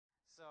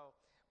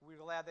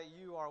We're glad that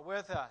you are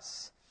with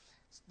us.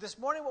 This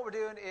morning what we're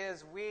doing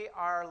is we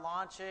are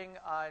launching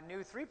a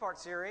new three-part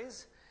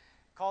series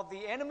called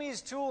The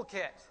Enemy's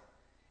Toolkit.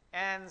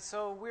 And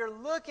so we're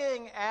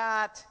looking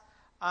at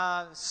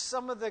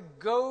some of the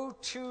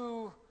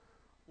go-to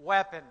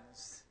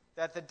weapons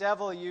that the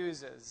devil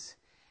uses.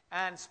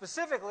 And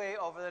specifically,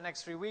 over the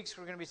next 3 weeks,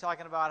 we're going to be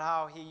talking about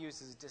how he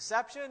uses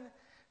deception,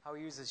 how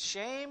he uses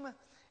shame,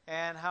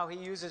 and how he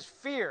uses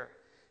fear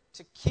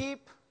to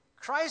keep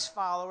Christ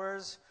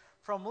followers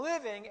from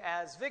living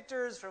as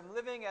victors, from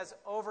living as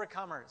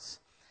overcomers.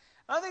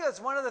 And I think that's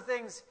one of the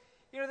things,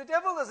 the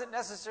devil doesn't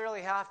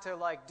necessarily have to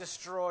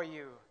destroy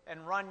you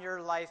and run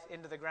your life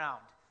into the ground.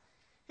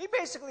 He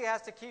basically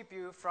has to keep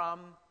you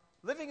from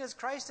living as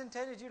Christ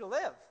intended you to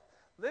live.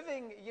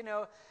 Living,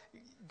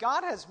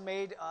 God has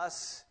made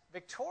us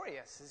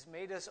victorious, has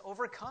made us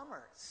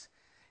overcomers.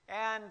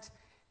 And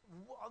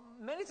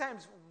many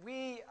times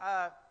we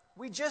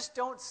just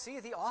don't see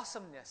the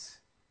awesomeness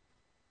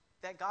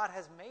that God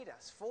has made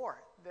us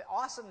for. The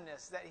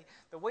awesomeness,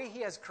 the way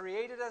he has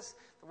created us,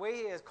 the way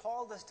he has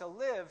called us to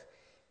live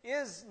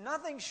is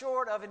nothing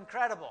short of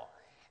incredible.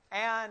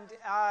 And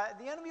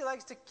the enemy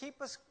likes to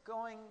keep us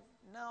going,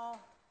 no,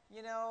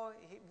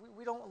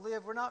 we don't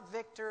live, we're not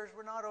victors,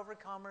 we're not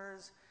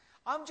overcomers.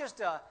 I'm just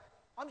a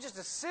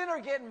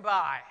sinner getting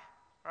by,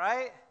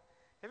 right?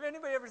 Have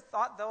anybody ever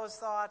thought those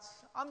thoughts?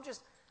 I'm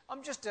just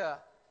a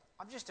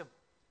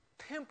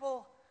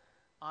pimple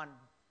on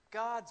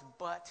God's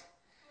butt,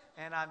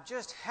 and I'm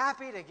just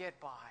happy to get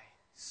by,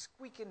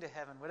 squeak into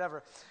heaven,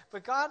 whatever.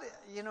 But God,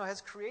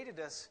 has created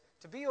us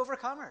to be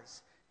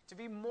overcomers, to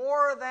be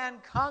more than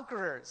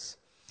conquerors.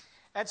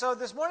 And so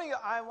this morning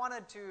I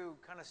wanted to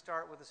kind of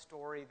start with a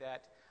story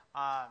that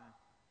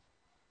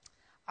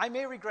I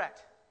may regret.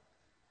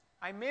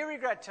 I may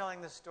regret telling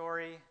this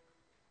story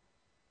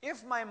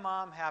if my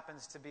mom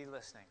happens to be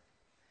listening.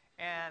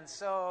 And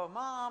so,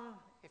 Mom,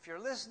 if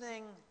you're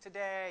listening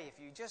today, if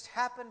you just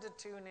happen to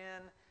tune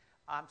in,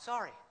 I'm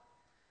sorry.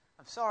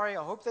 I'm sorry.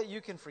 I hope that you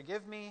can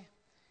forgive me,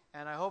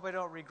 and I hope I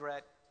don't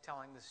regret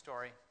telling this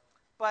story.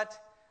 But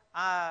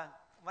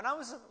when I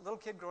was a little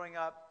kid growing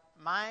up,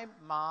 my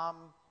mom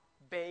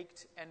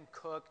baked and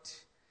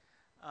cooked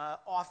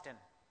often.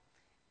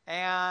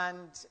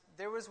 And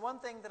there was one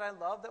thing that I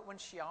loved, that when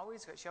she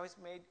always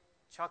made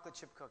chocolate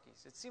chip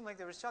cookies. It seemed like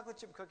there was chocolate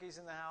chip cookies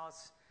in the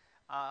house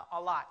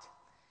a lot.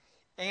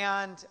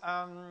 And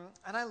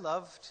I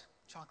loved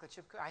chocolate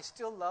chip cookies. I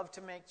still love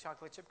to make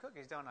chocolate chip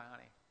cookies, don't I,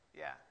 honey?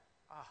 Yeah.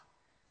 Oh.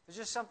 There's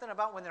just something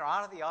about when they're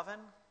out of the oven.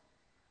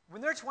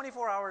 When they're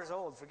 24 hours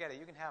old, forget it,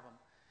 you can have them.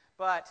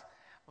 But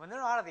when they're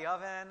out of the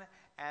oven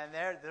and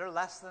they're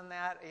less than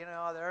that,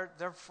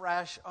 they're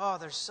fresh. Oh,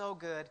 they're so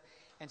good.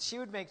 And she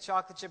would make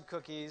chocolate chip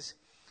cookies.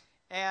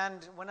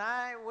 And when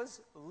I was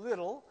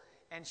little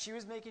and she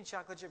was making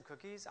chocolate chip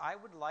cookies, I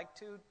would like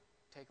to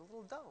take a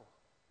little dough.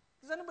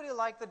 Does anybody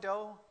like the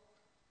dough?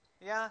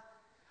 Yeah?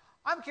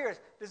 I'm curious,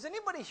 does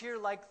anybody here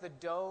like the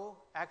dough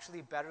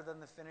actually better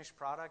than the finished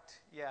product?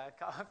 Yeah.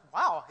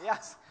 Wow,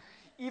 yes.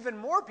 Even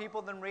more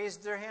people than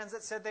raised their hands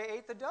that said they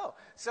ate the dough.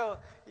 So,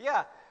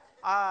 yeah,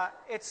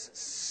 it's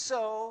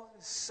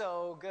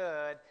so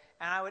good.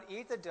 And I would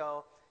eat the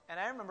dough. And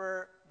I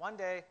remember one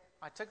day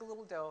I took a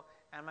little dough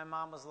and my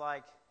mom was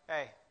like,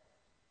 hey,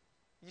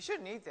 you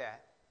shouldn't eat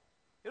that.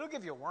 It'll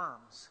give you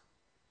worms.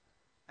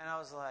 And I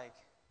was like,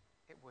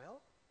 it will?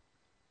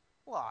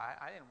 Well,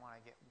 I didn't want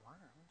to get worms.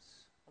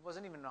 I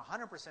wasn't even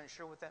 100%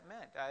 sure what that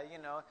meant.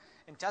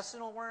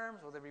 Intestinal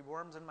worms, will there be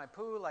worms in my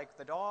poo like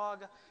the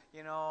dog?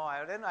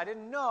 I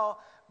didn't know.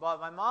 But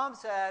my mom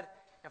said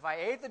if I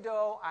ate the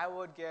dough, I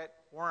would get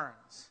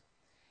worms.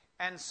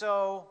 And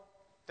so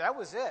that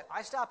was it.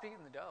 I stopped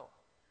eating the dough.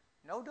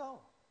 No dough.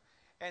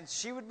 And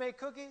she would make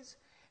cookies,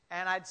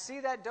 and I'd see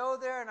that dough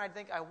there, and I'd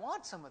think, I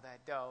want some of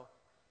that dough,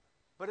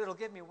 but it'll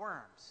give me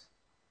worms.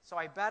 So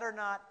I better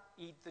not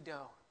eat the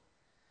dough.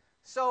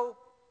 So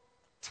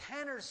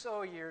 10 or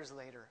so years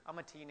later, I'm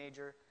a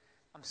teenager.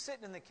 I'm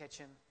sitting in the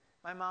kitchen.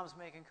 My mom's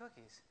making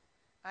cookies.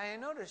 I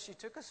noticed she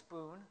took a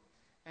spoon,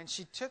 and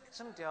she took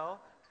some dough,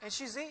 and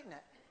she's eating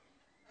it.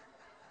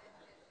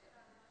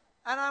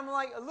 And I'm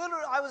like,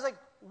 I was like,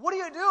 what are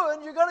you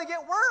doing? You're going to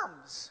get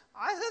worms.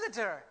 I said it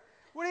to her.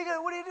 What are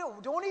you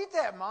doing? Don't eat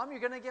that, Mom.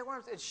 You're going to get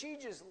worms. And she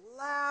just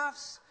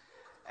laughs.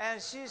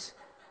 And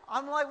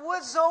I'm like,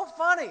 what's so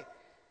funny?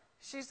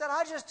 She said,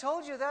 I just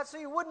told you that so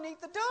you wouldn't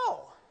eat the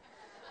dough.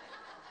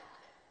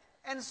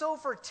 And so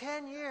for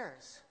 10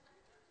 years,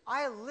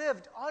 I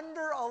lived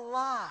under a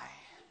lie,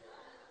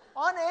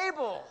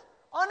 unable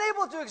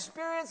to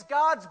experience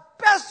God's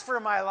best for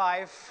my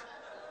life,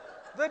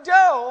 the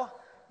dough,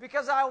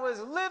 because I was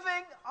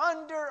living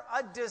under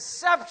a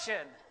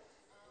deception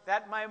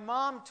that my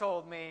mom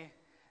told me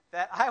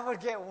that I would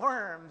get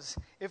worms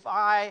if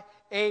I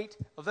ate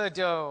the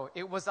dough.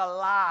 It was a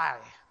lie.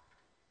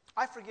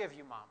 I forgive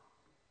you, Mom.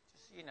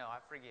 Just, I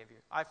forgive you.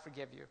 I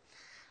forgive you.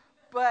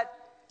 But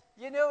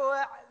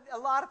a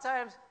lot of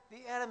times the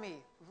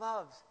enemy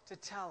loves to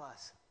tell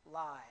us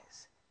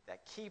lies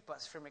that keep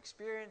us from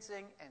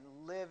experiencing and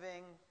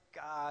living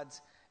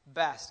God's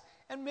best.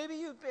 And maybe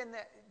you've been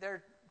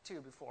there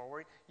too before,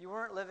 where you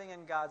weren't living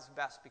in God's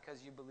best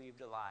because you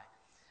believed a lie,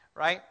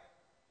 right?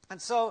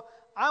 And so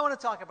I want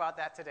to talk about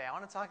that today. I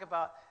want to talk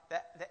about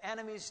the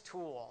enemy's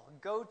tool,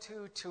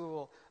 go-to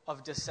tool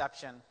of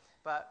deception.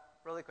 But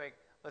really quick,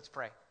 let's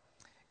pray.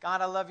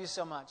 God, I love you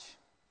so much,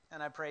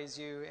 and I praise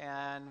you,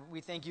 and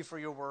we thank you for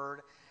your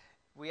word.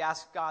 We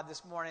ask, God,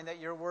 this morning that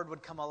your word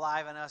would come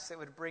alive in us, that it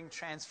would bring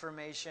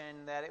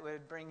transformation, that it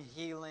would bring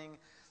healing,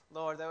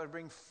 Lord, that would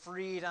bring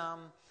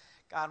freedom.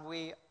 God,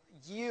 we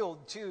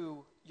yield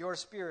to your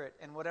spirit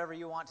and whatever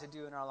you want to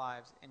do in our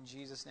lives. In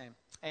Jesus' name,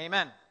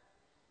 amen.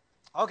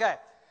 Okay,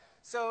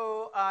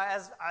 so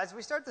as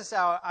we start this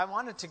out, I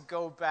wanted to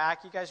go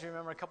back. You guys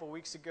remember a couple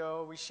weeks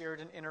ago, we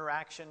shared an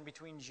interaction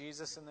between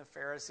Jesus and the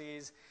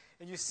Pharisees.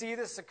 And you see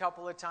this a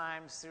couple of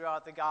times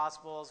throughout the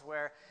Gospels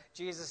where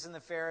Jesus and the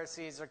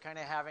Pharisees are kind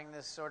of having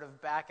this sort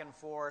of back and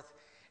forth.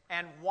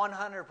 And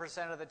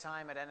 100% of the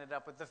time it ended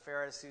up with the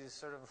Pharisees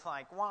sort of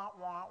like, wah,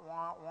 wah,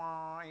 wah,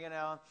 wah, you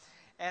know.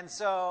 And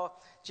so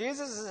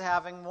Jesus is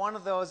having one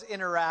of those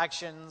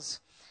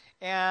interactions.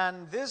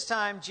 And this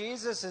time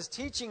Jesus is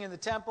teaching in the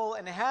temple.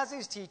 And as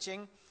he's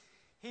teaching,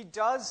 he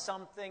does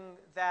something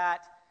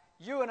that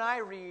you and I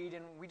read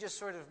and we just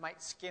sort of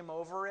might skim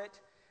over it.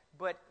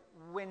 But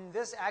when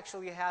this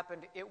actually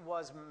happened, it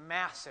was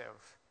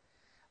massive.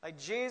 Like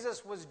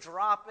Jesus was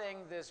dropping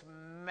this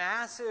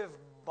massive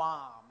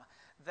bomb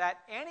that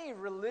any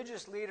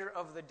religious leader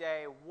of the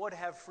day would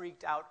have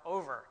freaked out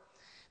over.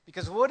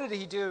 Because what did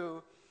he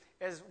do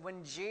is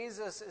when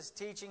Jesus is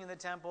teaching in the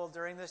temple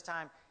during this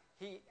time,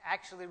 he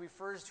actually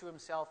refers to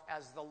himself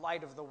as the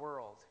light of the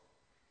world.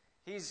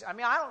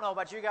 I don't know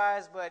about you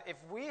guys, but if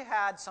we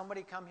had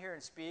somebody come here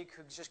and speak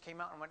who just came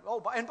out and went,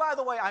 oh, and by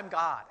the way, I'm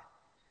God,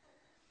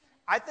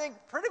 I think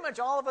pretty much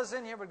all of us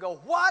in here would go,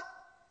 what?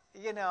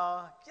 You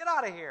know, get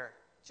out of here.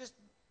 Just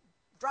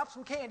drop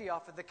some candy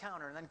off at the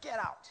counter and then get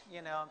out,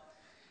 you know.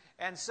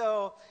 And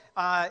so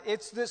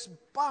it's this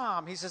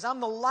bomb. He says,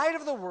 I'm the light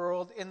of the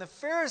world, and the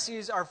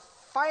Pharisees are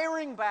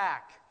firing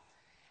back.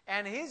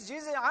 And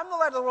Jesus, I'm the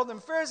light of the world, and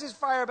the Pharisees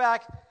fire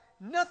back.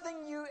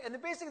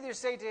 And basically they're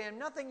saying to him,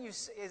 nothing you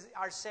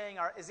are saying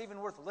is even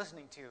worth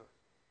listening to.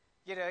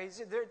 You know,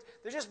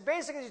 they're just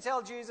basically to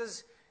tell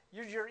Jesus,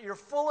 you're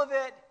full of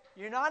it.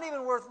 You're not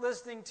even worth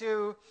listening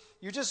to.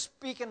 You're just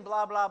speaking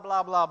blah, blah,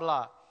 blah, blah,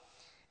 blah.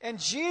 And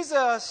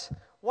Jesus,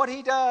 what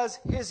he does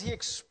is he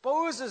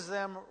exposes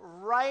them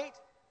right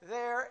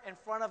there in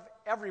front of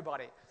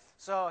everybody.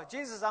 So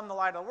Jesus, I'm the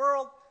light of the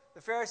world.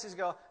 The Pharisees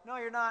go, no,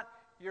 you're not.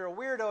 You're a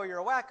weirdo.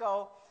 You're a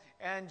wacko.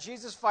 And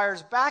Jesus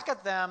fires back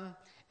at them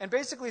and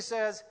basically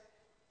says,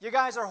 you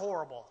guys are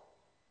horrible.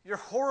 You're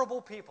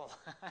horrible people.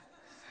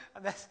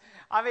 We're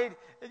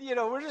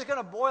just going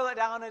to boil it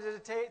down into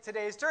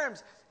today's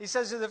terms. He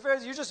says to the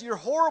Pharisees, you're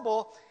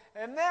horrible.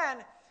 And then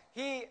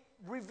he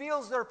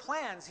reveals their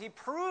plans. He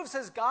proves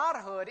his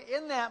godhood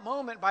in that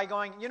moment by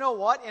going, you know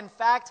what? In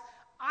fact,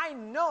 I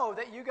know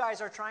that you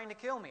guys are trying to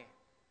kill me.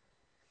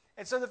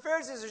 And so the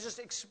Pharisees are just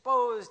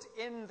exposed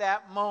in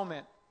that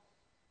moment.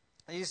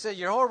 And he said,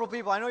 you're horrible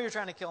people. I know you're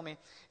trying to kill me.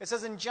 It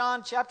says in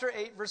John chapter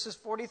 8, verses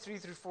 43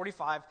 through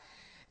 45,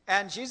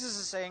 and Jesus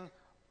is saying,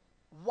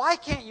 why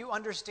can't you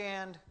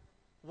understand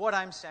what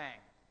I'm saying?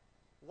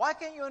 Why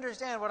can't you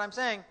understand what I'm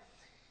saying?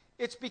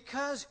 It's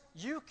because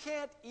you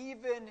can't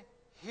even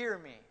hear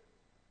me,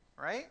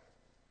 right?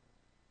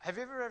 Have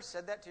you ever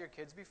said that to your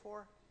kids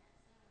before?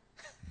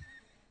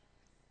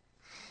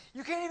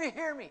 You can't even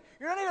hear me.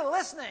 You're not even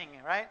listening,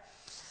 right?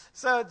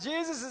 So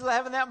Jesus is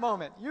having that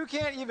moment. You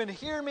can't even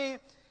hear me.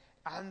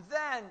 And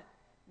then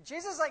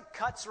Jesus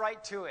cuts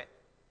right to it.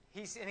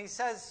 He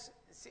says,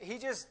 he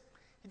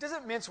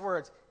doesn't mince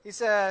words. He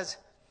says,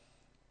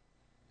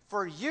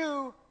 for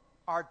you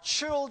are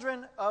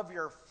children of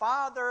your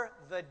father,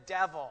 the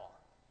devil.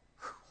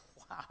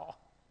 Wow,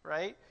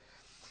 right?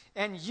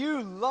 And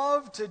you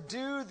love to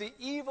do the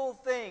evil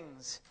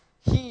things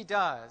he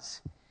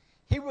does.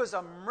 He was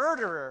a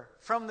murderer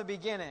from the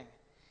beginning.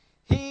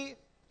 He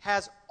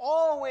has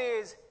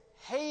always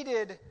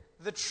hated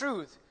the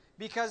truth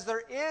because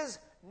there is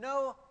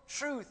no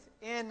truth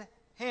in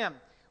him.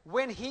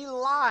 When he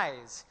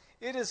lies,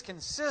 it is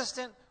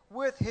consistent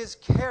with his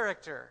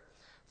character.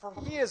 For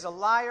he is a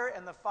liar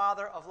and the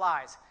father of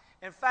lies.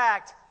 In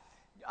fact,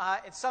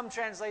 in some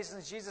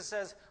translations, Jesus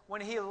says,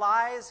 when he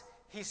lies,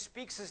 he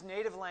speaks his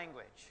native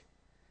language.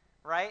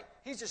 Right?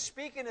 He's just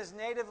speaking his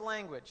native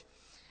language.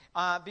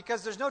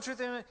 Because there's no truth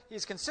in him,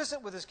 he's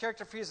consistent with his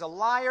character, for he is a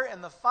liar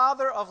and the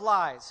father of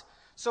lies.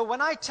 So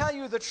when I tell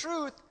you the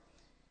truth,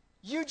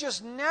 you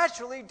just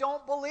naturally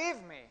don't believe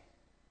me.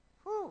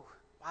 Whew,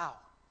 wow.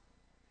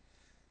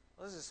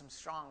 Those are some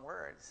strong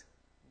words.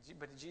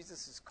 But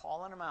Jesus is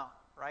calling them out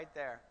right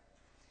there.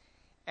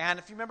 And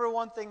if you remember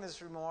one thing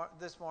this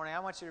morning, I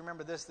want you to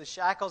remember this. The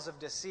shackles of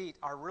deceit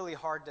are really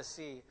hard to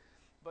see,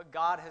 but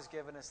God has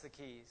given us the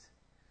keys.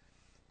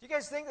 Do you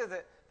guys think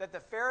that the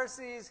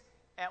Pharisees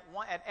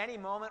at any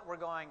moment were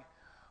going,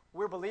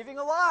 we're believing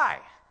a lie?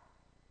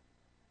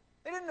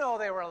 They didn't know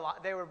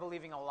they were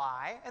believing a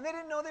lie, and they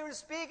didn't know they were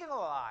speaking a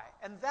lie.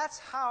 And that's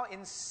how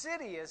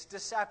insidious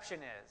deception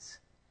is.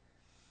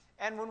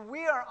 And when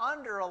we are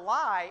under a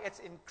lie, it's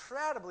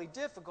incredibly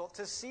difficult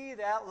to see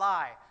that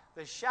lie.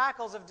 The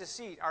shackles of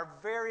deceit are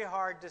very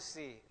hard to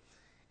see.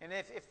 And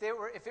if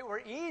it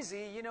were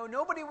easy,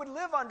 nobody would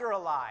live under a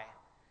lie,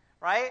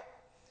 right?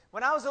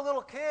 When I was a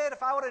little kid,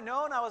 if I would have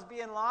known I was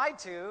being lied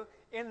to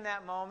in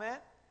that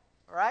moment,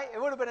 right,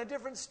 it would have been a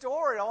different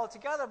story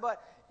altogether.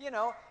 But,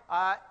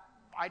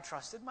 I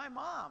trusted my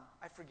mom.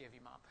 I forgive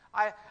you, Mom.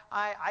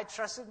 I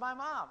trusted my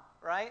mom,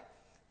 right?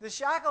 The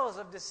shackles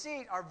of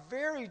deceit are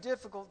very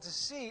difficult to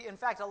see. In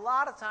fact, a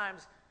lot of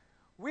times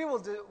we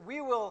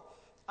will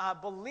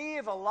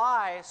believe a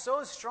lie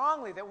so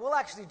strongly that we'll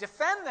actually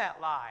defend that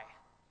lie,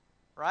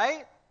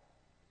 right?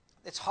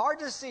 It's hard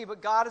to see,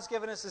 but God has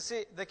given us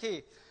the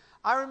key.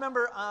 I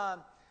remember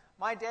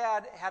my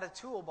dad had a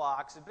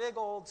toolbox, a big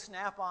old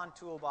Snap-on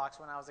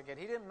toolbox when I was a kid.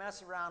 He didn't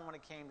mess around when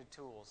it came to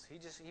tools.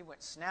 He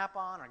went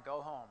Snap-on or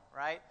go home,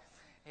 right?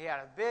 He had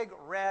a big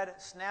red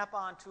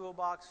Snap-on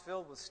toolbox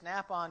filled with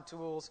Snap-on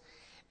tools,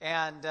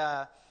 and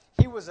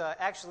he was a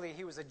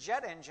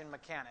jet engine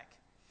mechanic,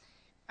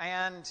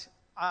 and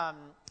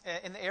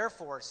in the Air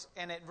Force.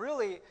 And it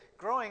really,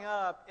 growing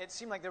up, it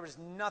seemed like there was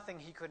nothing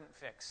he couldn't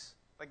fix,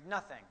 like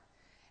nothing.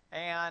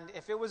 And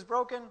if it was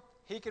broken,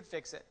 he could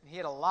fix it. He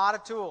had a lot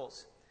of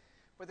tools,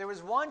 but there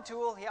was one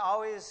tool he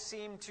always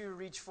seemed to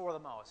reach for the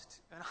most.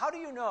 And how do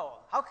you know?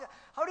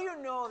 How do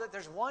you know that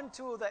there's one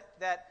tool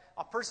that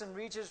a person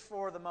reaches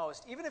for the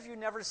most, even if you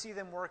never see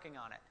them working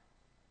on it?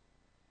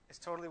 It's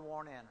totally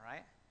worn in,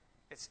 right?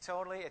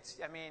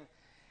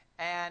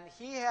 And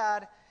he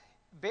had,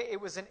 it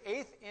was an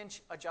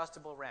 1/8-inch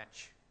adjustable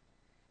wrench.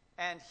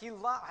 And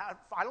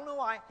I don't know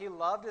why, he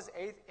loved his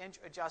 1/8-inch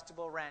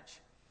adjustable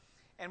wrench.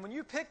 And when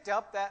you picked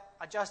up that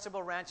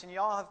adjustable wrench, and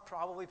you all have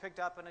probably picked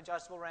up an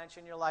adjustable wrench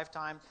in your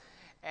lifetime,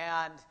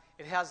 and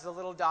it has the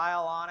little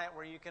dial on it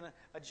where you can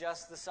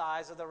adjust the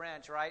size of the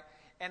wrench, right?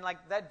 And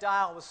like that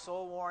dial was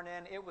so worn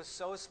in, it was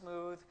so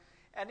smooth.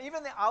 And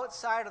even the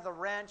outside of the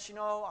wrench, a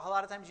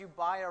lot of times you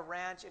buy a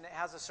wrench and it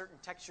has a certain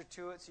texture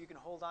to it so you can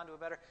hold on to it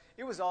better.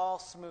 It was all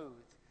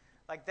smooth.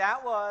 Like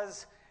that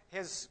was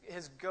his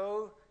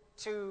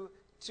go-to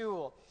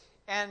tool.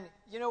 And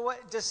you know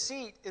what?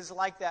 Deceit is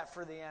like that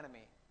for the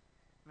enemy.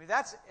 I mean,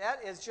 that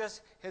is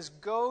just his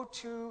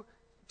go-to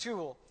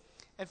tool.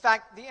 In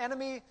fact, the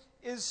enemy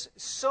is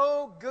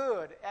so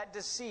good at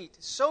deceit,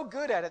 so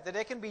good at it, that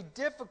it can be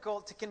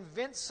difficult to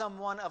convince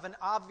someone of an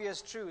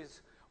obvious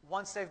truth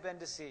once they've been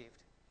deceived.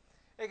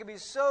 It can be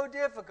so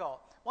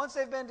difficult. Once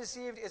they've been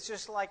deceived, it's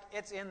just like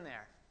it's in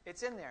there.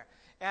 It's in there.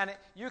 And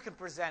you can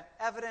present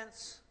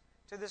evidence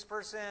to this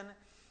person.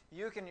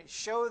 You can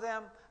show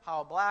them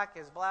how black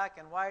is black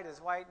and white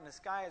is white and the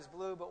sky is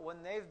blue, but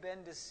when they've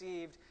been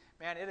deceived,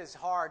 man, it is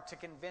hard to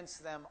convince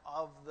them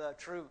of the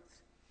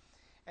truth.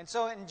 And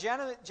so in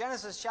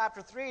Genesis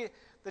chapter 3,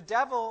 the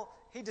devil,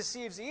 he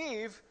deceives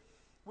Eve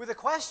with a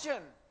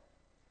question,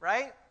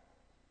 right?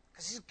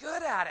 Because he's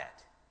good at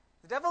it.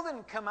 The devil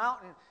didn't come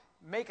out and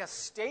make a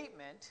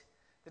statement.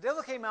 The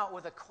devil came out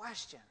with a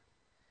question.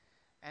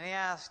 And he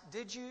asked,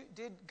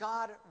 did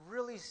God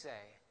really say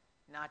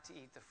not to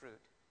eat the fruit?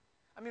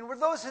 I mean, were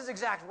those his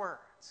exact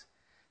words?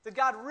 Did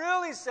God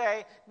really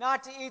say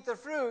not to eat the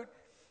fruit?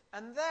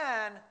 And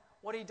then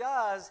what he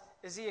does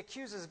is he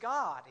accuses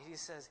God. He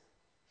says,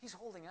 he's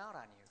holding out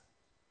on you.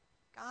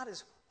 God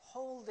is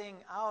holding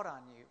out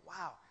on you.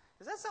 Wow.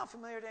 Does that sound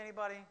familiar to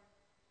anybody?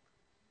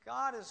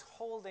 God is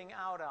holding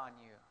out on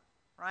you,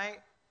 right?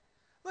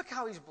 Look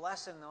how he's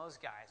blessing those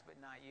guys, but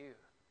not you.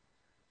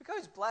 Look how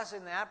he's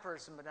blessing that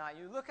person, but not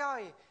you. Look how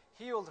he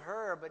healed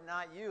her, but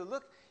not you.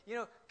 Look,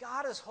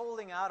 God is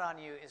holding out on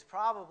you is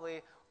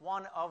probably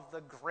one of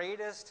the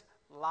greatest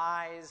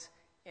lies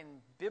in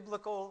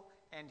biblical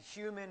and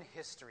human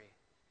history.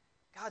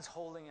 God's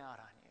holding out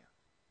on you.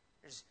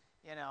 There's,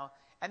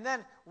 and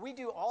then we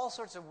do all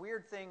sorts of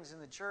weird things in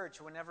the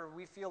church whenever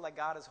we feel like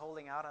God is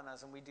holding out on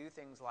us, and we do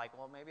things like,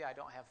 well, maybe I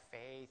don't have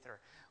faith, or,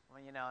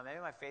 maybe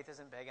my faith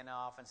isn't big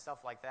enough, and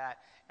stuff like that.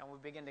 And we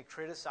begin to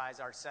criticize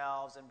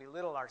ourselves and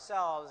belittle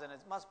ourselves, and it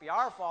must be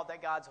our fault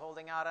that God's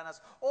holding out on us,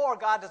 or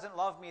God doesn't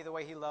love me the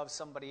way he loves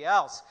somebody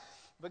else.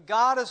 But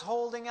God is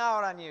holding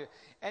out on you.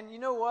 And you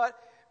know what?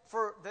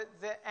 For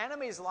the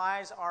enemy's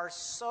lies are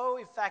so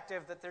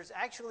effective that there's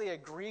actually a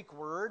Greek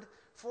word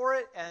for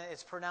it, and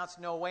it's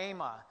pronounced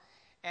noema.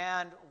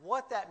 And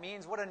what that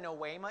means, what a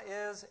noema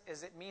is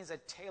it means a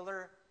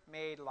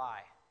tailor-made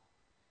lie.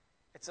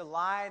 It's a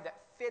lie that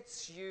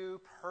fits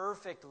you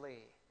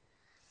perfectly.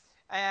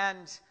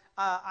 And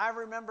I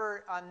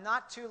remember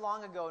not too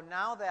long ago,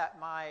 now that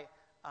my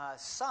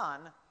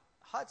son,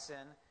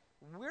 Hudson,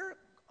 we're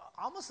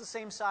almost the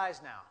same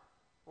size now.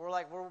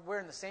 We're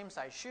wearing the same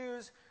size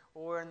shoes.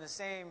 We're in the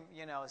same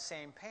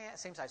same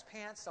size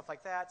pants, stuff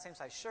like that, same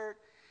size shirt.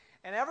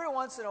 And every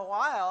once in a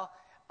while,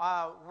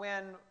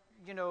 when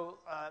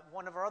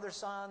one of our other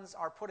sons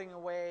are putting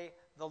away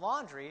the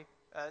laundry,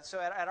 so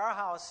at our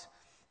house,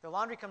 The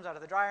laundry comes out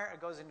of the dryer,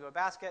 it goes into a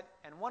basket,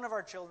 and one of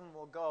our children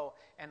will go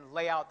and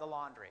lay out the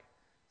laundry.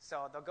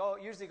 So they'll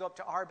usually go up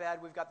to our bed,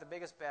 we've got the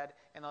biggest bed,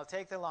 and they'll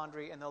take the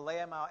laundry and they'll lay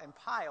them out in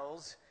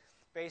piles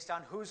based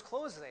on whose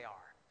clothes they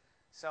are.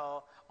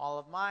 So all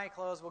of my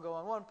clothes will go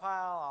in one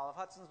pile, all of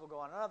Hudson's will go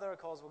on another,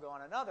 Cole's will go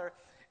on another.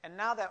 And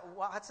now that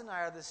Hudson and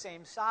I are the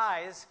same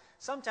size,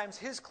 sometimes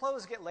his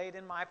clothes get laid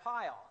in my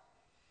pile.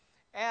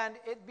 And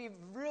it'd be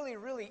really,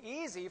 really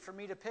easy for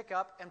me to pick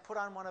up and put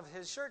on one of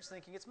his shirts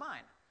thinking it's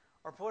mine,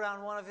 or put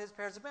on one of his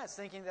pairs of pants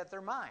thinking that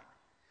they're mine.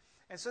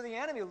 And so the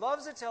enemy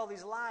loves to tell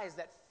these lies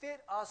that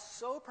fit us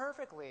so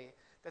perfectly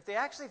that they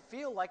actually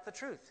feel like the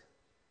truth.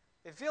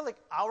 They feel like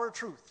our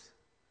truth,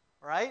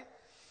 right?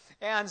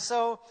 And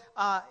so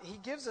he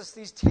gives us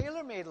these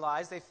tailor-made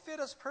lies. They fit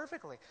us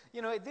perfectly.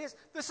 You know, this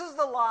is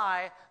the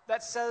lie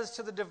that says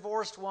to the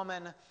divorced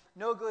woman,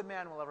 no good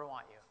man will ever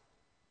want you,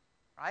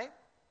 right?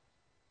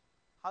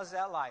 How does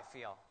that lie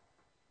feel?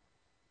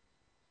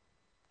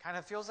 Kind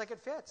of feels like it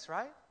fits,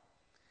 right?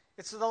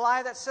 It's the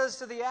lie that says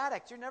to the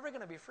addict, you're never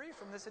going to be free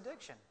from this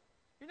addiction.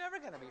 You're never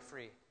going to be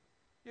free.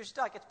 You're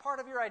stuck. It's part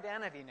of your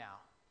identity now.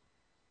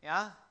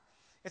 Yeah?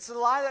 It's the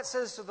lie that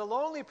says to the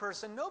lonely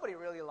person, nobody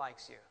really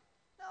likes you.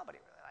 Nobody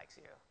really likes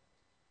you.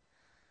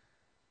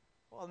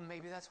 Well,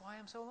 maybe that's why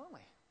I'm so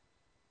lonely.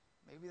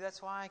 Maybe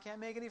that's why I can't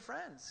make any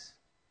friends.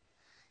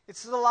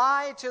 It's the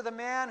lie to the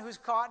man who's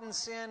caught in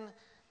sin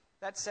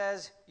that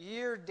says,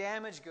 you're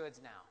damaged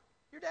goods now.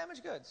 You're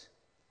damaged goods.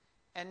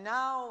 And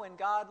now when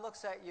God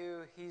looks at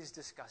you, he's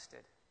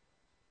disgusted.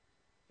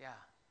 Yeah.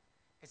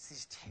 It's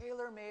these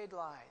tailor-made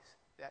lies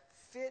that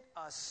fit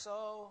us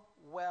so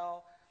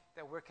well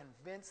that we're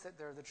convinced that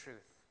they're the truth.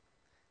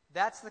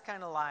 That's the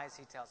kind of lies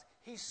he tells.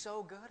 He's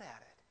so good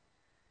at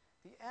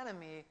it. The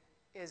enemy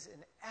is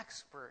an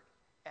expert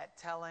at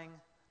telling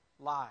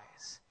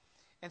lies.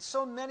 And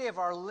so many of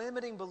our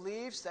limiting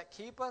beliefs that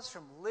keep us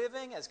from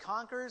living as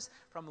conquerors,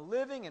 from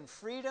living in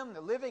freedom,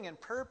 living in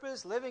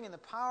purpose, living in the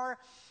power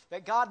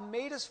that God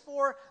made us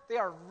for, they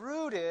are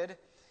rooted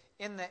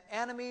in the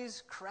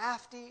enemy's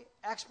crafty,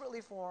 expertly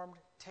formed,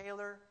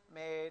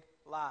 tailor-made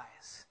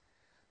lies.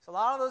 So a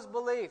lot of those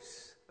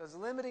beliefs, those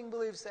limiting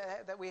beliefs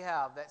that we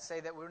have that say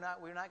that we're not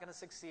going to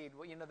succeed,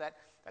 well, you know, that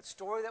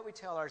story that we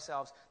tell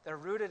ourselves, they're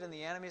rooted in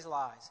the enemy's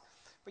lies.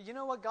 But you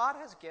know what? God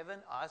has given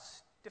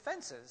us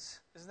defenses.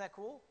 Isn't that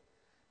cool?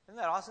 Isn't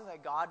that awesome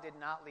that God did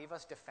not leave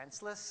us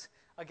defenseless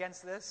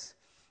against this?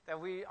 That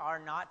we are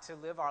not to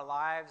live our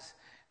lives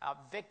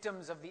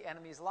victims of the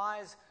enemy's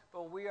lies,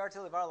 but we are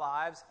to live our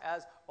lives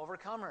as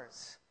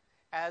overcomers,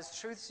 as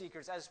truth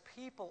seekers, as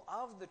people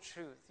of the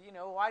truth. You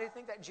know, why do you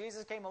think that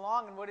Jesus came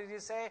along and what did he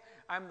say?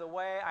 I'm the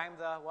way, I'm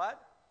the what?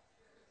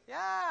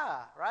 Yeah,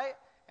 right?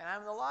 And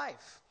I'm the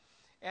life.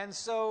 And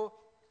so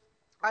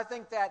I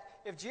think that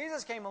if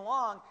Jesus came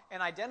along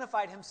and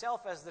identified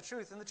himself as the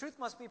truth, then the truth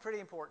must be pretty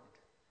important.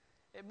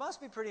 It must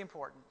be pretty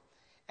important.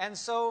 And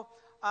so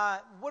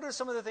what are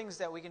some of the things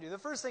that we can do? The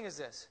first thing is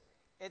this.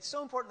 It's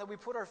so important that we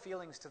put our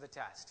feelings to the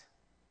test.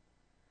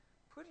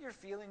 Put your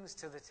feelings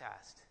to the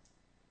test.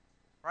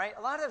 Right?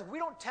 A lot of times we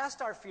don't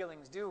test our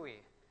feelings, do we?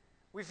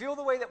 We feel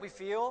the way that we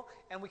feel,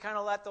 and we kind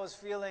of let those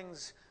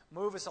feelings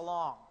move us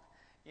along.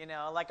 You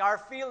know, like our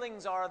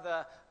feelings are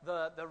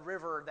the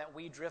river that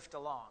we drift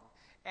along.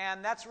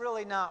 And that's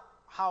really not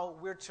how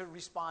we're to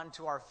respond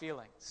to our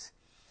feelings.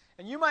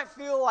 And you might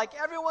feel like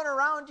everyone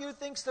around you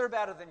thinks they're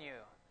better than you,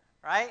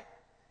 right?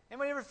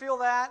 Anybody ever feel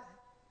that?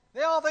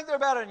 They all think they're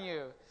better than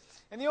you.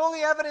 And the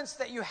only evidence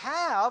that you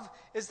have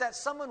is that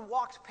someone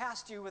walked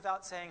past you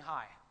without saying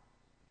hi.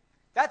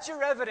 That's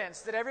your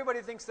evidence that everybody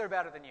thinks they're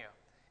better than you.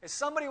 Is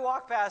somebody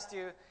walked past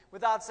you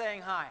without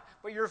saying hi.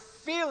 But your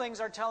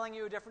feelings are telling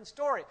you a different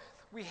story.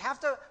 We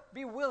have to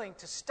be willing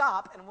to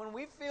stop, and when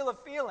we feel a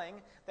feeling,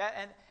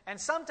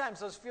 and sometimes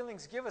those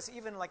feelings give us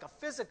even like a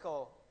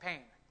physical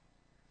pain.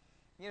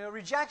 You know,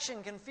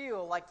 rejection can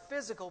feel like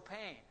physical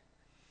pain.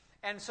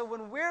 And so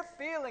when we're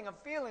feeling a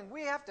feeling,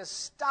 we have to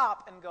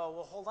stop and go,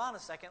 well, hold on a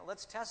second,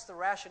 let's test the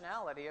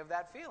rationality of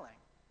that feeling.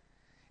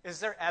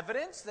 Is there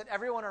evidence that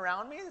everyone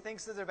around me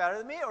thinks that they're better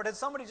than me? Or did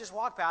somebody just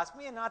walk past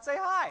me and not say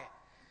hi?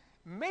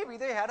 Maybe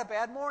they had a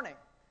bad morning,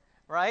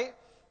 right?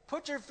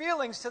 Put your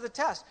feelings to the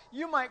test.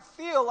 You might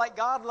feel like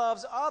God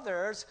loves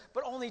others,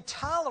 but only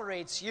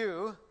tolerates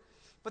you.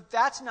 But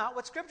that's not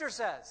what Scripture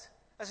says.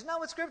 That's not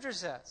what Scripture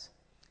says.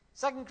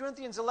 2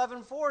 Corinthians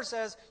 11:4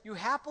 says, you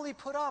happily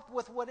put up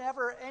with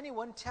whatever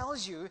anyone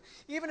tells you,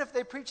 even if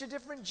they preach a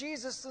different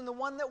Jesus than the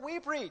one that we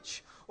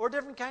preach, or a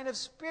different kind of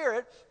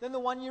spirit than the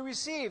one you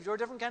received, or a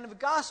different kind of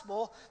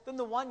gospel than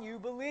the one you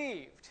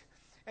believed.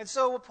 And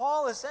so what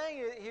Paul is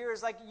saying here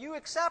is like, you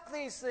accept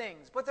these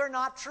things, but they're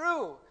not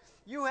true.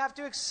 You have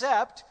to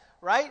accept,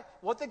 right,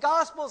 what the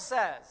gospel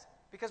says.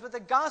 Because what the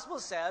gospel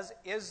says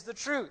is the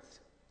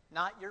truth,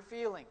 not your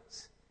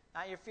feelings.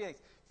 Not your feelings.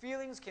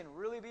 Feelings can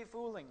really be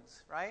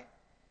foolings, right?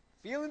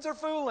 Feelings are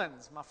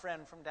foolings, my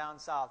friend from down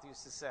south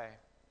used to say.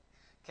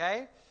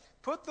 Okay?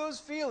 Put those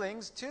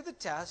feelings to the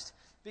test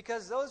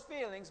because those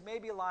feelings may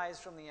be lies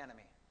from the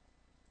enemy.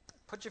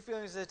 Put your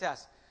feelings to the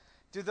test.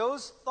 Do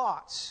those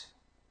thoughts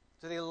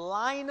Do they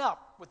line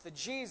up with the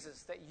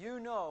Jesus that you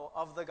know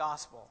of the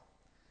gospel?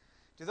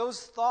 Do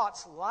those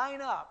thoughts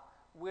line up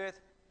with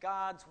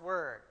God's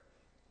word?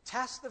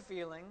 Test the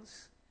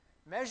feelings,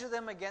 measure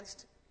them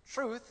against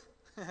truth,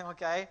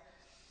 okay,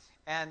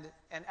 and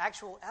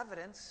actual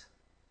evidence,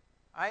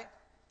 right?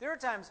 There are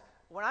times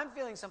when I'm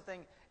feeling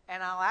something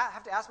and I'll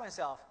have to ask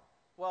myself,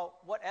 well,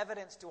 what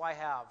evidence do I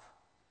have?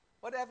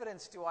 What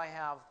evidence do I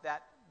have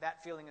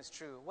that feeling is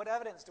true? What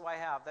evidence do I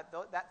have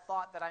that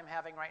thought that I'm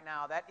having right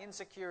now, that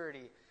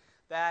insecurity,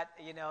 that,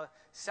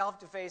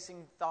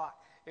 self-defacing thought?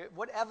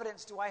 What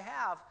evidence do I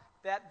have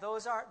that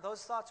those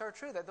thoughts are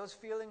true, that those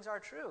feelings are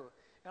true?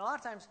 And a lot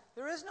of times,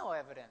 there is no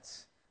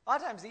evidence. A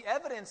lot of times, the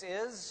evidence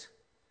is,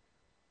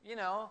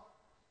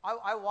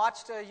 I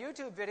watched a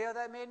YouTube video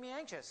that made me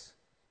anxious.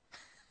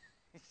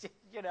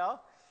 A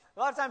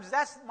lot of times,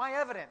 that's my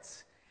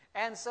evidence.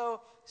 And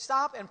so,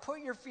 stop and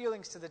put your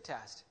feelings to the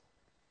test.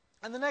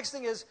 And the next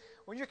thing is,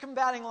 when you're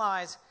combating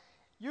lies,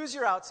 use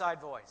your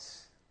outside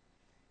voice.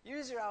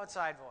 Use your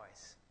outside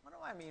voice. What do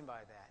I mean by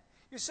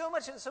that? So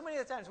many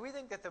of the times, we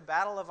think that the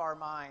battle of our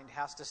mind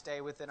has to stay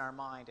within our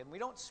mind, and we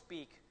don't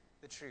speak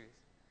the truth.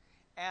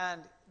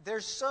 And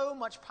there's so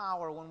much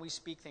power when we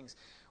speak things.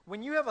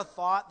 When you have a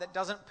thought that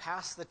doesn't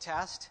pass the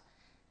test,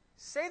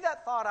 say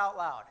that thought out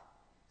loud.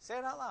 Say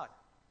it out loud.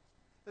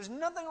 There's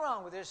nothing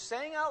wrong with just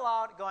saying out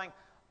loud, going,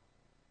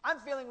 I'm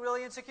feeling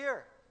really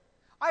insecure.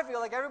 I feel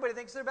like everybody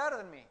thinks they're better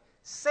than me.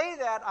 Say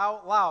that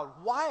out loud.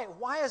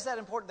 Why is that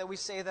important that we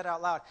say that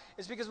out loud?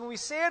 It's because when we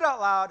say it out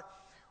loud,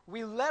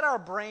 we let our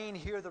brain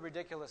hear the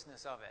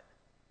ridiculousness of it.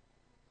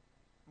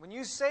 When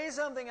you say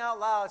something out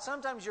loud,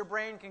 sometimes your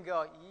brain can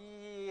go,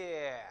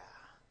 yeah.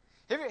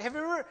 Have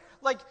you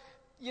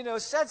ever,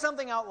 said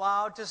something out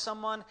loud to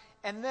someone,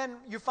 and then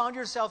you found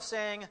yourself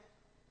saying,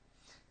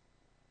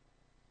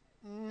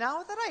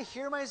 now that I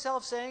hear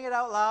myself saying it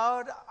out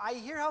loud, I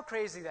hear how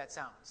crazy that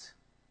sounds.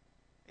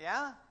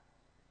 Yeah?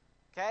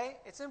 Okay?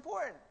 It's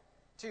important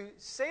to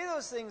say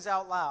those things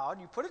out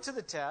loud. You put it to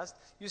the test.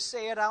 You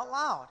say it out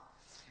loud.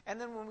 And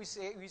then when we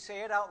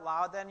say it out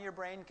loud, then your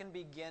brain can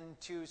begin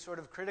to sort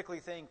of critically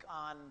think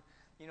on,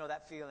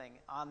 that feeling,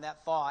 on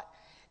that thought.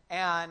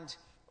 And,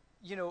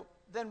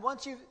 then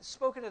once you've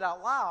spoken it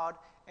out loud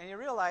and you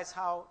realize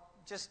how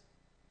just,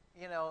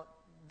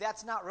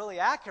 that's not really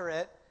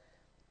accurate,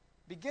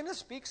 begin to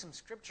speak some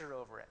scripture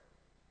over it.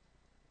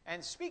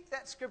 And speak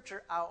that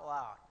scripture out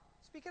loud.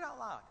 Speak it out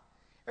loud.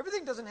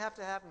 Everything doesn't have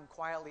to happen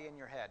quietly in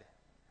your head.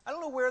 I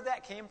don't know where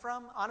that came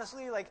from,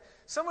 honestly. Like,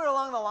 somewhere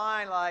along the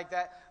line,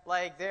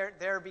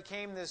 there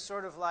became this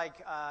sort of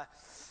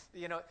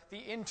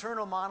the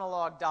internal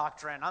monologue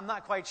doctrine. I'm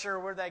not quite sure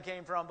where that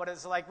came from, but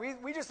it's like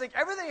we just think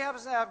everything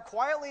happens to happen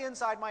quietly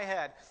inside my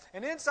head.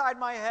 And inside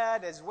my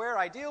head is where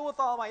I deal with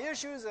all my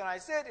issues, and I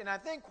sit and I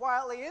think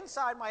quietly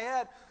inside my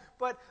head.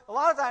 But a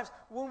lot of times,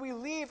 when we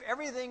leave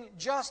everything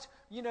just,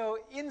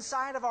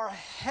 inside of our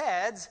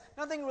heads,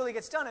 nothing really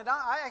gets done. It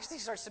actually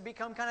starts to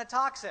become kind of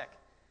toxic.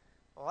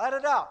 Let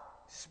it out.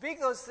 Speak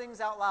those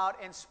things out loud,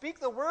 and speak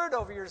the word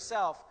over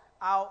yourself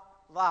out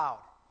loud.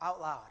 Out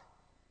loud.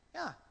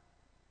 Yeah.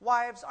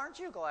 Wives, aren't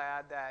you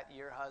glad that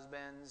your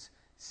husbands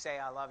say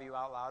I love you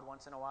out loud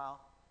once in a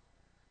while?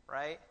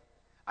 Right?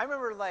 I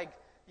remember,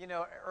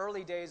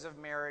 early days of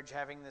marriage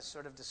having this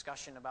sort of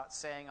discussion about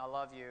saying I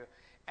love you.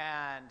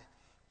 And,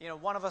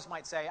 one of us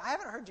might say, I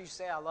haven't heard you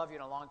say I love you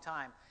in a long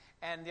time.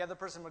 And the other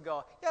person would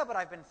go, yeah, but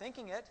I've been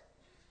thinking it.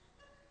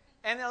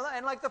 And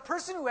the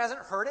person who hasn't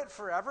heard it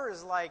forever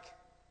is like,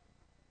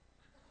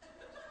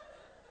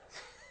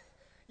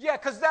 yeah,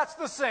 because that's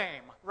the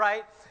same,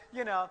 right?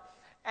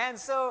 And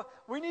so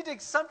we need to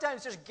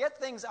sometimes just get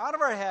things out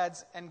of our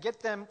heads and get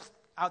them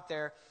out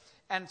there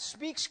and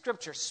speak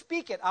scripture.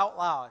 Speak it out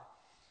loud.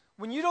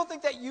 When you don't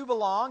think that you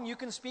belong, you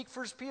can speak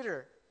 1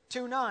 Peter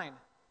 2:9.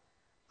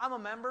 I'm a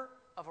member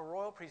of a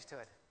royal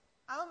priesthood.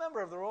 I'm a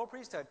member of the royal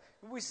priesthood.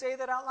 We say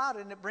that out loud,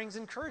 and it brings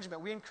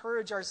encouragement. We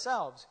encourage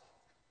ourselves.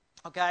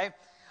 Okay?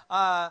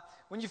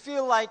 When you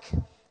feel like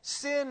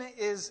sin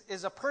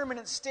is a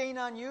permanent stain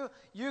on you,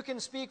 you can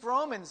speak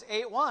Romans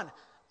 8:1.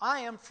 I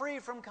am free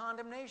from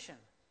condemnation.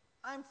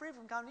 I am free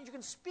from condemnation. You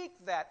can speak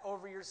that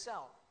over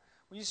yourself.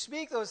 When you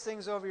speak those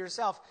things over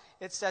yourself,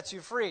 it sets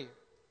you free.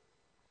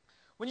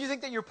 When you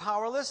think that you're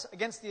powerless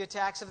against the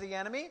attacks of the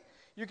enemy,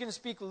 you can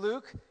speak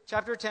Luke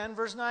chapter 10,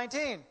 verse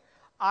 19.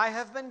 I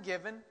have been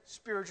given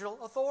spiritual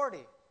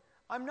authority.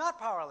 I'm not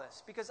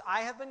powerless because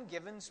I have been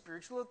given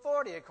spiritual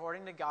authority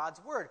according to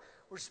God's word.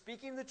 We're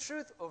speaking the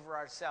truth over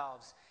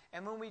ourselves.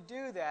 And when we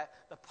do that,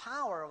 the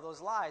power of those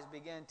lies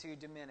begin to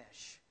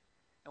diminish.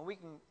 And we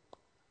can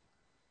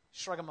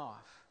shrug them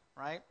off,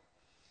 right?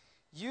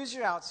 Use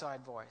your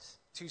outside voice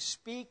to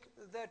speak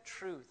the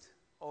truth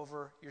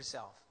over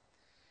yourself.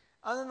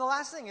 And then the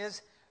last thing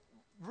is,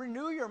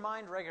 renew your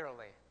mind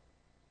regularly.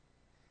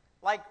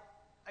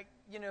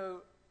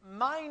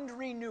 Mind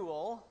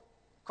renewal,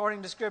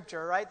 according to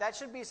Scripture, right? That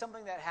should be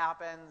something that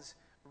happens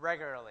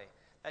regularly.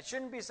 That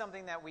shouldn't be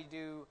something that we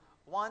do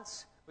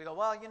once. We go,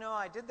 well,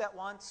 I did that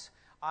once.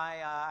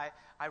 I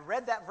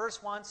read that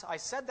verse once. I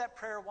said that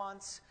prayer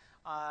once.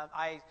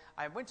 I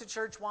went to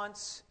church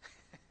once,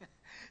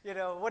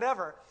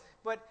 whatever.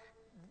 But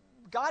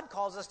God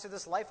calls us to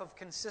this life of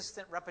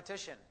consistent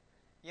repetition,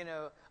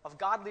 of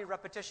godly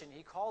repetition.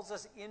 He calls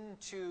us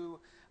into,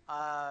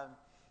 I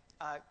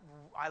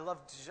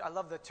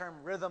love the term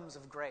rhythms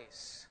of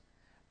grace,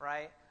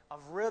 right? Of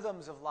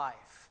rhythms of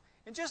life.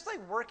 And just like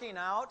working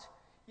out,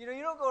 you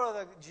don't go to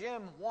the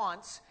gym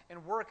once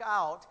and work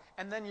out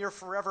and then you're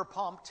forever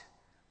pumped.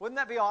 Wouldn't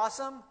that be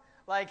awesome?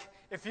 Like,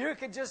 if you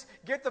could just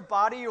get the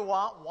body you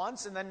want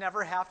once and then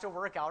never have to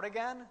work out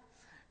again,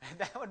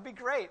 that would be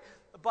great.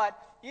 But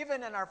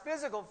even in our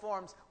physical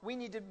forms, we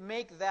need to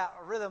make that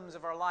rhythms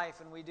of our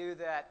life, and we do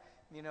that,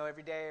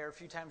 every day or a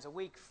few times a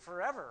week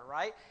forever,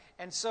 right?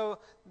 And so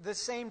the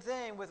same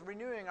thing with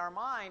renewing our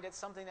mind, it's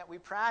something that we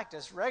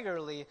practice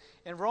regularly.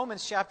 In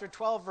Romans chapter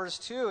 12, verse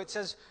 2, it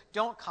says,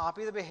 "Don't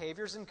copy the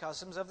behaviors and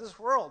customs of this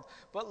world,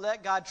 but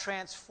let God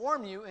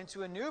transform you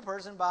into a new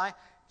person by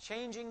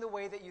changing the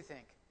way that you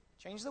think."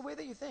 Change the way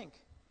that you think.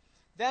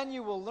 "Then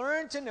you will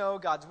learn to know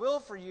God's will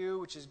for you,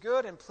 which is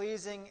good and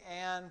pleasing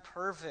and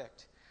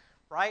perfect."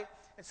 Right?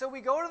 And so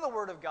we go to the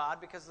Word of God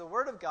because the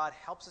Word of God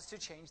helps us to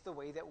change the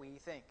way that we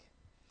think.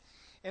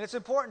 And it's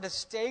important to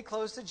stay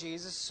close to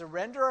Jesus,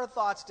 surrender our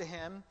thoughts to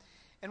Him,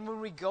 and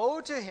when we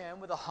go to Him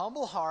with a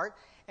humble heart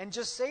and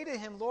just say to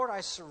Him, "Lord,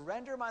 I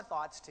surrender my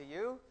thoughts to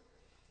you.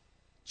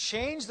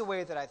 Change the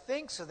way that I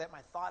think so that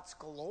my thoughts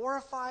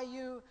glorify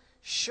you.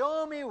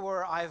 Show me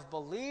where I've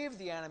believed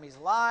the enemy's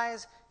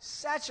lies.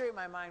 Saturate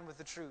my mind with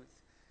the truth."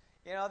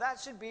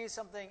 That should be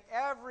something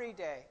every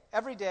day,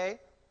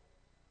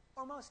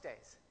 or most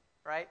days,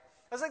 right?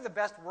 That's like the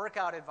best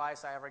workout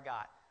advice I ever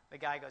got. The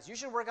guy goes, "You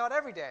should work out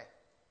every day,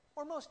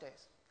 or most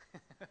days."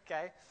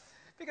 Okay?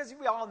 Because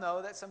we all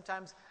know that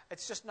sometimes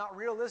it's just not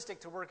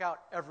realistic to work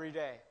out every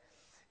day,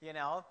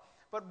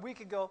 But we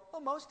could go,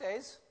 "Well, most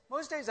days.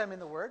 Most days I'm in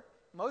the Word.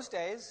 Most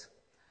days."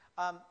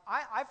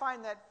 I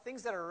find that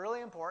things that are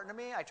really important to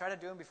me, I try to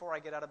do them before I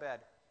get out of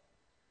bed.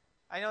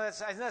 I know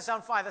that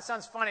sounds fine. That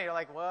sounds funny. You're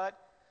like, what?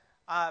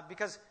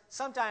 Because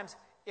sometimes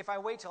if I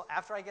wait till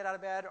after I get out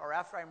of bed or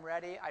after I'm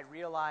ready, I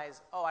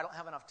realize, I don't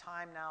have enough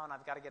time now and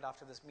I've got to get off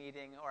to this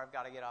meeting or I've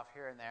got to get off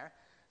here and there.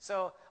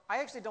 So I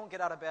actually don't get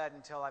out of bed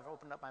until I've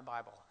opened up my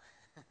Bible.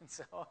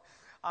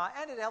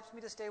 And it helps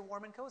me to stay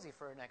warm and cozy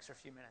for an extra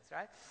few minutes,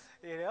 right?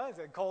 It's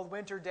a cold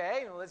winter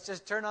day. Let's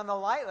just turn on the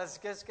light. Let's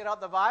just get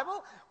out the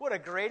Bible. What a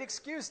great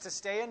excuse to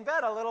stay in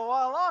bed a little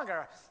while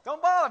longer.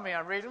 Don't bother me.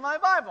 I'm reading my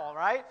Bible,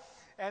 right?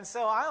 And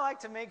so I like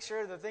to make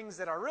sure the things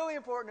that are really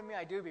important to me,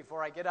 I do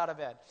before I get out of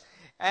bed.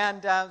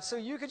 And so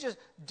you could just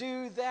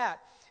do that.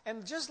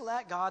 And just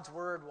let God's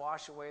Word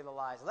wash away the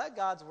lies. Let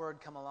God's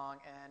Word come along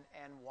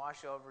and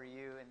wash over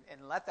you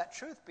and let that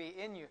truth be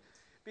in you.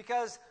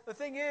 Because the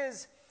thing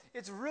is,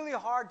 it's really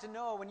hard to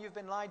know when you've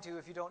been lied to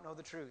if you don't know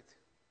the truth.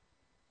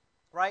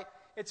 Right?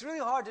 It's really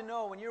hard to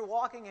know when you're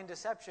walking in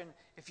deception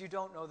if you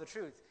don't know the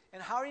truth.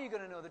 And how are you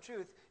going to know the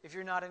truth if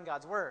you're not in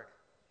God's Word?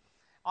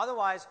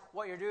 Otherwise,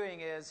 what you're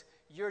doing is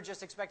you're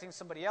just expecting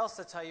somebody else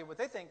to tell you what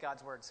they think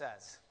God's Word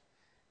says.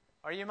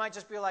 Or you might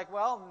just be like,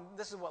 "Well,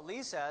 this is what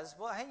Lee says."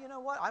 Well, hey, you know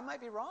what? I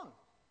might be wrong.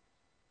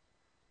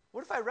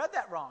 What if I read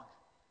that wrong?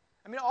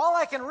 I mean, all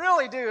I can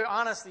really do,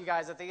 honestly,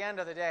 guys, at the end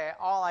of the day,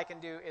 all I can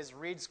do is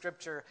read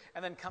Scripture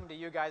and then come to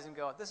you guys and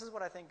go, "This is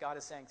what I think God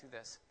is saying through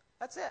this."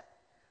 That's it,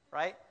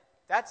 right?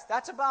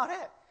 That's about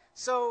it.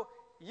 So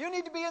you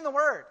need to be in the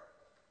Word,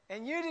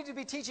 and you need to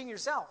be teaching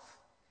yourself,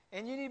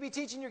 and you need to be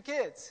teaching your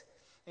kids,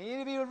 and you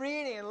need to be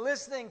reading and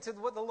listening to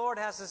what the Lord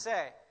has to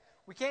say.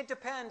 We can't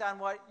depend on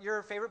what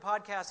your favorite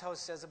podcast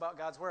host says about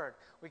God's Word.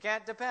 We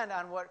can't depend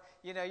on what,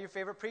 your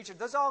favorite preacher.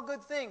 Those are all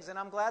good things, and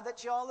I'm glad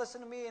that you all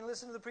listen to me and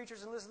listen to the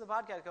preachers and listen to the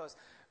podcast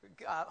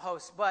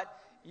hosts. But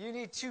you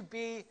need to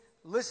be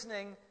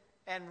listening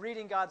and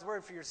reading God's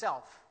Word for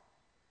yourself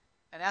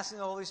and asking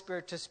the Holy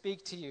Spirit to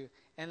speak to you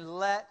and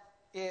let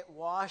it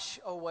wash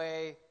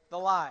away the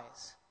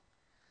lies.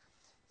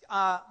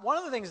 One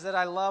of the things that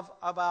I love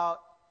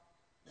about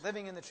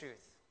living in the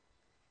truth,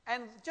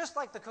 and just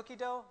like the cookie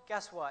dough,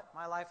 guess what?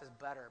 My life is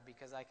better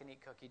because I can eat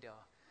cookie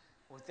dough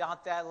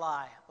without that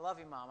lie. I love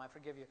you, Mom. I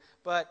forgive you.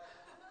 But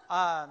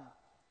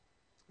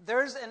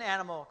there's an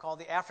animal called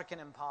the African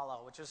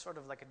impala, which is sort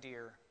of like a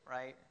deer,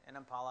 right? An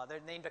impala. They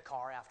named a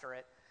car after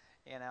it,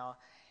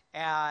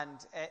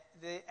 And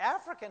the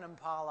African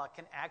impala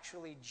can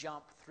actually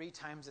jump 3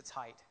 times its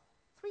height.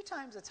 3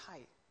 times its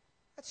height.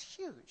 That's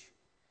huge.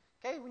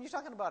 Okay, when you're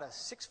talking about a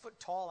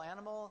 6-foot-tall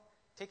animal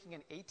taking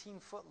an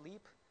 18-foot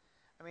leap,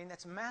 I mean,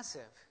 that's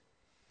massive.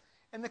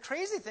 And the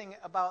crazy thing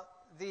about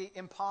the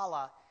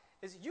impala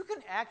is you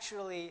can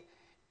actually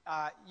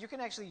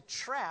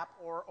trap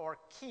or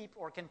keep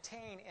or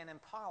contain an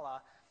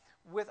impala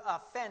with a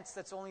fence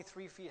that's only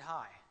 3 feet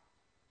high.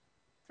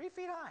 3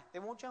 feet high. They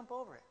won't jump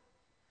over it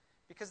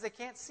because they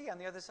can't see on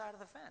the other side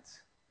of the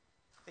fence.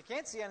 They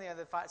can't see on the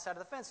other side of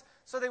the fence,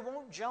 so they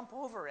won't jump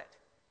over it.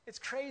 It's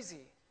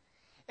crazy.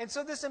 And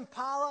so this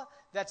impala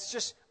that's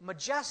just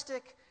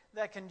majestic,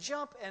 that can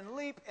jump and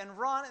leap and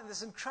run, and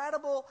this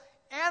incredible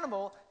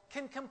animal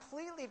can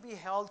completely be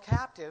held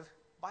captive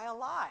by a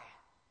lie.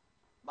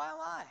 By a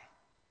lie.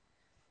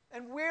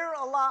 And we're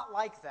a lot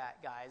like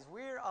that, guys.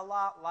 We're a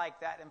lot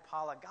like that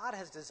Impala. God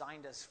has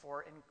designed us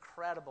for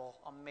incredible,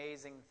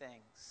 amazing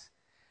things,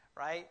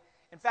 right?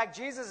 In fact,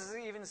 Jesus has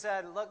even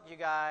said, look, you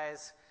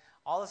guys,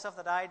 all the stuff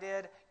that I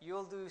did,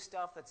 you'll do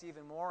stuff that's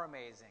even more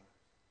amazing.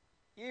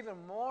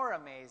 Even more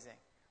amazing.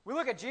 We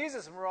look at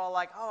Jesus and we're all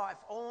like, oh, if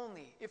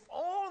only,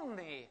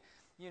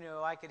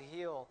 I could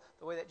heal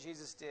the way that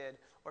Jesus did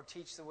or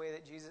teach the way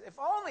that Jesus, if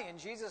only. And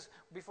Jesus,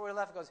 before he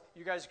left, goes,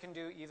 you guys can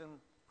do even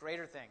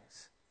greater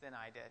things than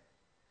I did.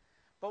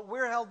 But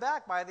we're held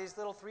back by these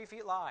little 3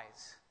 feet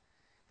lies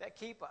that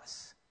keep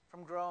us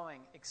from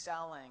growing,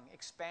 excelling,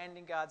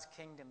 expanding God's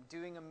kingdom,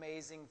 doing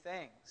amazing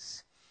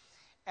things.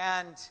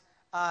 And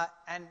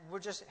we're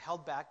just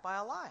held back by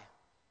a lie.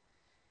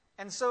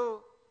 And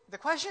so the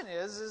question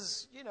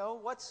is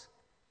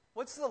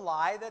what's the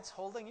lie that's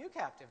holding you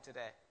captive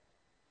today?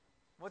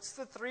 What's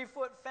the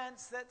 3-foot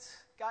fence that's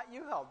got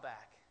you held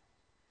back?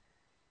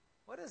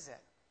 What is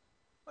it?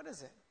 What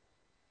is it?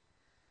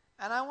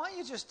 And I want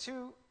you just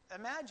to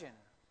imagine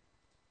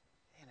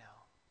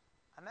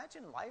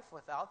life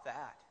without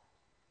that.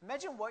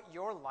 Imagine what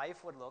your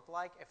life would look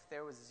like if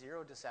there was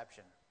zero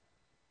deception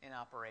in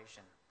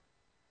operation.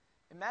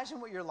 Imagine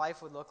what your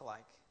life would look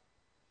like.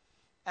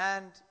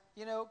 And,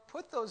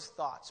 put those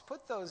thoughts,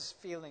 put those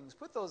feelings,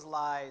 put those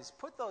lies,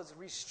 put those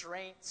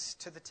restraints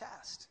to the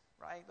test,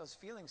 right? Those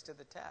feelings to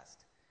the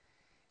test.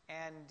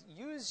 And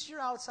use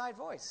your outside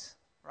voice,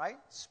 right?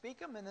 Speak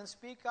them and then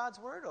speak God's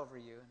word over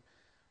you. And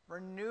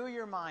renew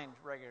your mind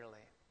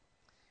regularly.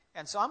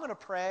 And so I'm going to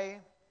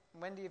pray.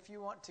 Wendy, if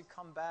you want to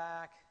come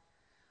back.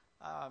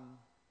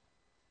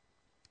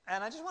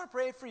 And I just want to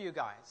pray for you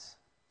guys.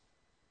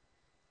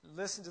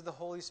 Listen to the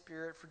Holy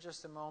Spirit for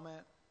just a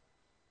moment.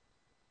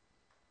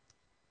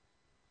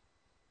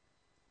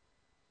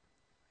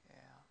 Yeah.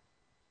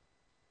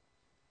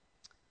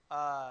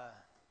 Why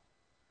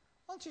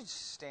don't you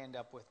just stand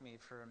up with me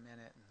for a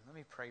minute and let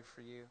me pray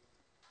for you.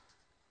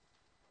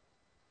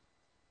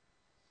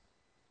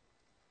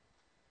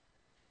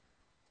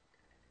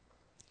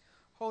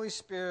 Holy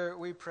Spirit,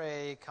 we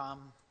pray,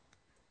 come.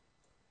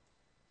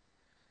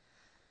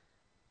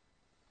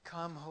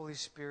 Come, Holy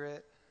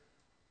Spirit.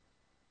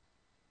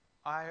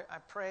 I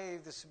pray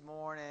this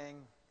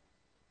morning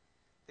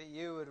that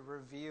you would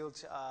reveal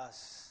to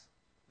us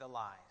the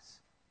lies.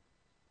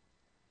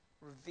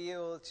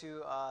 Reveal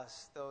to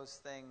us those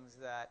things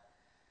that,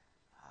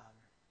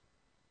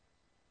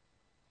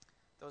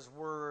 those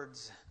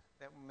words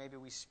that maybe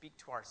we speak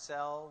to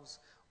ourselves,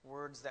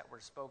 words that were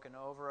spoken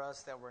over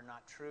us that were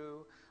not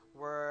true,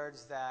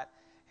 words that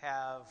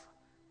have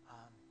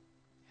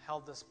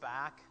held us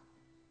back.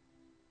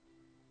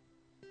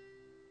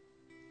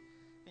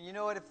 And you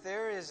know what? If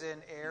there is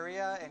an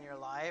area in your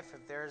life,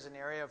 if there's an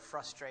area of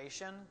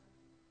frustration,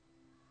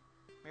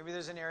 maybe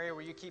there's an area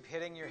where you keep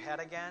hitting your head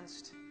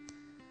against,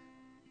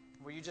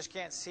 where you just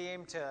can't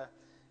seem to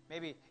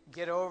maybe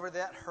get over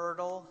that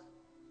hurdle.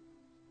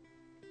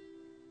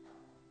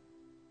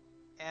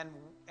 And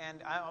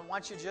I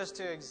want you just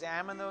to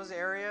examine those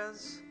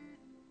areas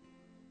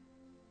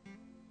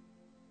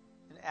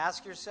and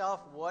ask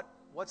yourself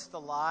what's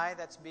the lie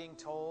that's being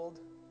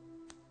told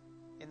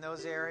in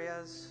those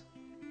areas.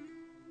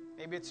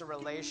 Maybe it's a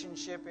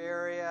relationship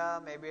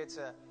area. Maybe it's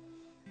a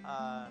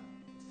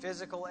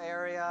physical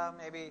area.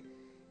 Maybe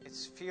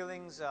it's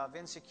feelings of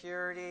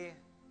insecurity,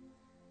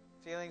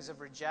 feelings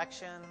of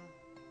rejection.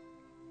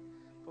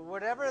 But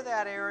whatever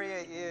that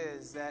area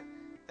is, that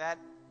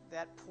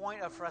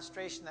point of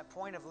frustration, that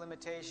point of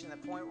limitation,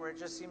 that point where it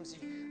just seems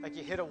like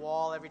you hit a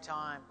wall every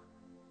time,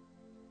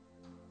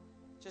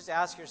 just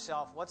ask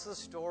yourself, what's the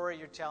story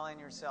you're telling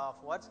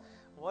yourself? What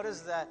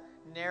is that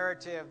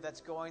narrative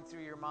that's going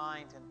through your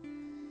mind?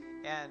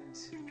 And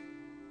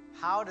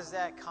how does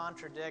that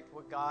contradict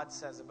what God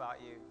says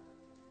about you?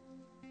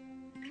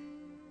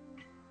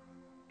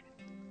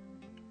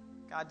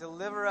 God,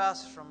 deliver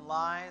us from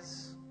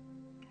lies.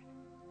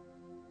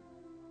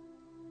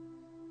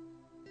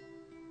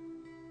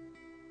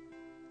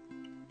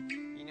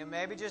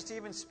 Maybe just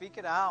even speak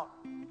it out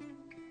and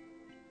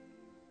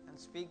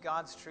speak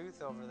God's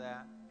truth over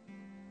that.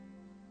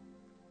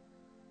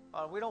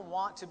 We don't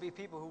want to be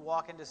people who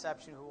walk in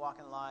deception, who walk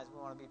in lies. We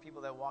want to be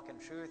people that walk in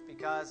truth,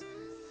 because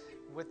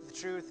with the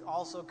truth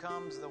also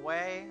comes the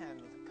way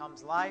and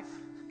comes life.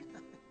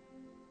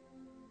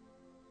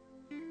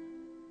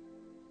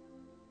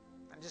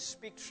 And just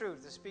speak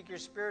truth. Just speak your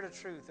spirit of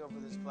truth over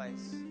this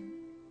place.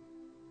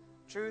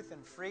 Truth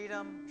and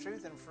freedom,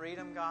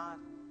 God.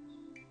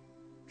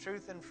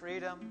 Truth and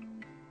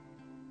freedom.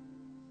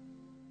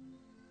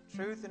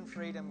 Truth and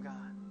freedom,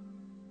 God.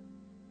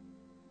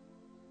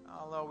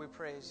 Oh, Lord, we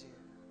praise you.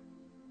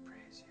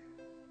 Praise you.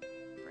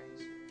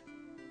 Praise you.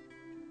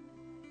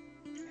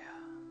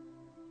 Yeah.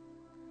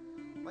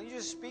 Well, you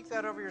just speak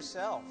that over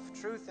yourself.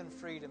 Truth and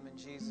freedom in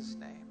Jesus'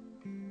 name.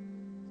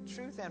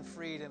 Truth and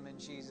freedom in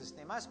Jesus'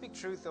 name. I speak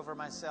truth over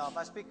myself.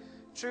 I speak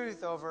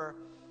truth over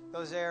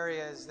those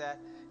areas that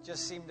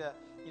just seem to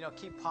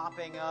keep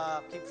popping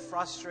up, keep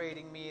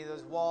frustrating me,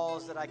 those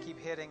walls that I keep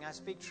hitting. I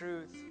speak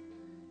truth.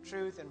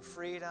 Truth and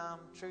freedom.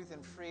 Truth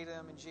and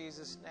freedom in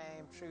Jesus'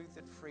 name. Truth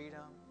and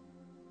freedom.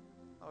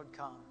 Lord,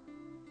 come.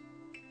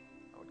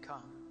 Lord,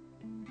 come.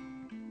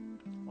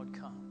 Lord,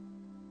 come.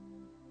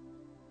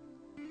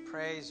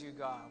 Praise you,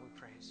 God. We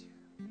praise you.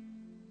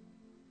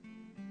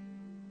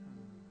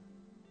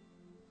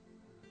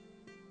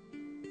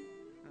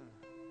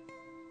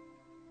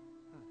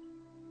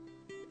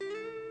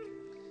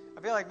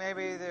 I feel like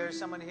maybe there's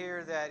someone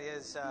here that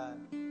is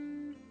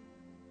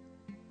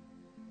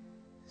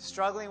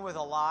struggling with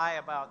a lie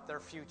about their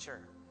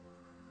future.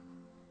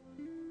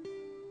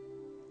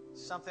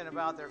 Something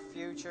about their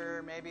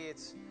future. Maybe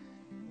it's,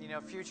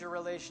 future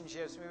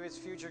relationships. Maybe it's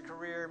future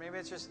career. Maybe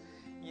it's just,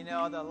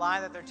 the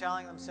lie that they're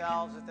telling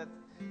themselves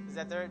is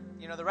that they're,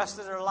 the rest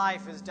of their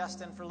life is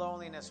destined for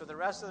loneliness, or the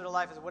rest of their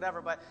life is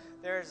whatever. But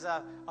there's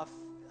a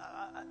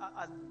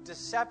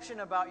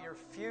deception about your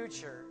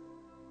future.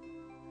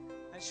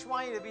 I just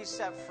want you to be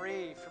set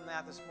free from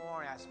that this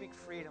morning. I speak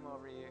freedom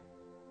over you.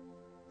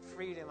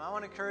 Freedom. I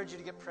want to encourage you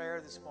to get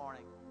prayer this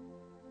morning.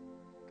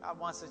 God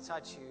wants to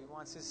touch you. He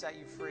wants to set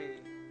you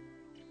free.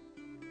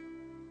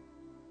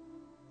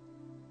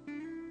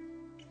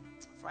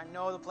 For I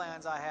know the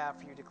plans I have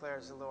for you,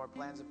 declares the Lord.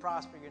 Plans to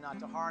prosper you, not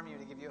to harm you,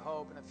 to give you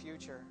hope and a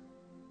future.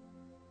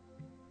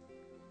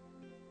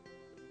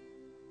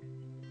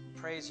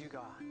 Praise you,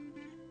 God.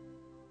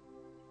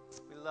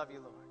 We love you,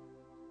 Lord.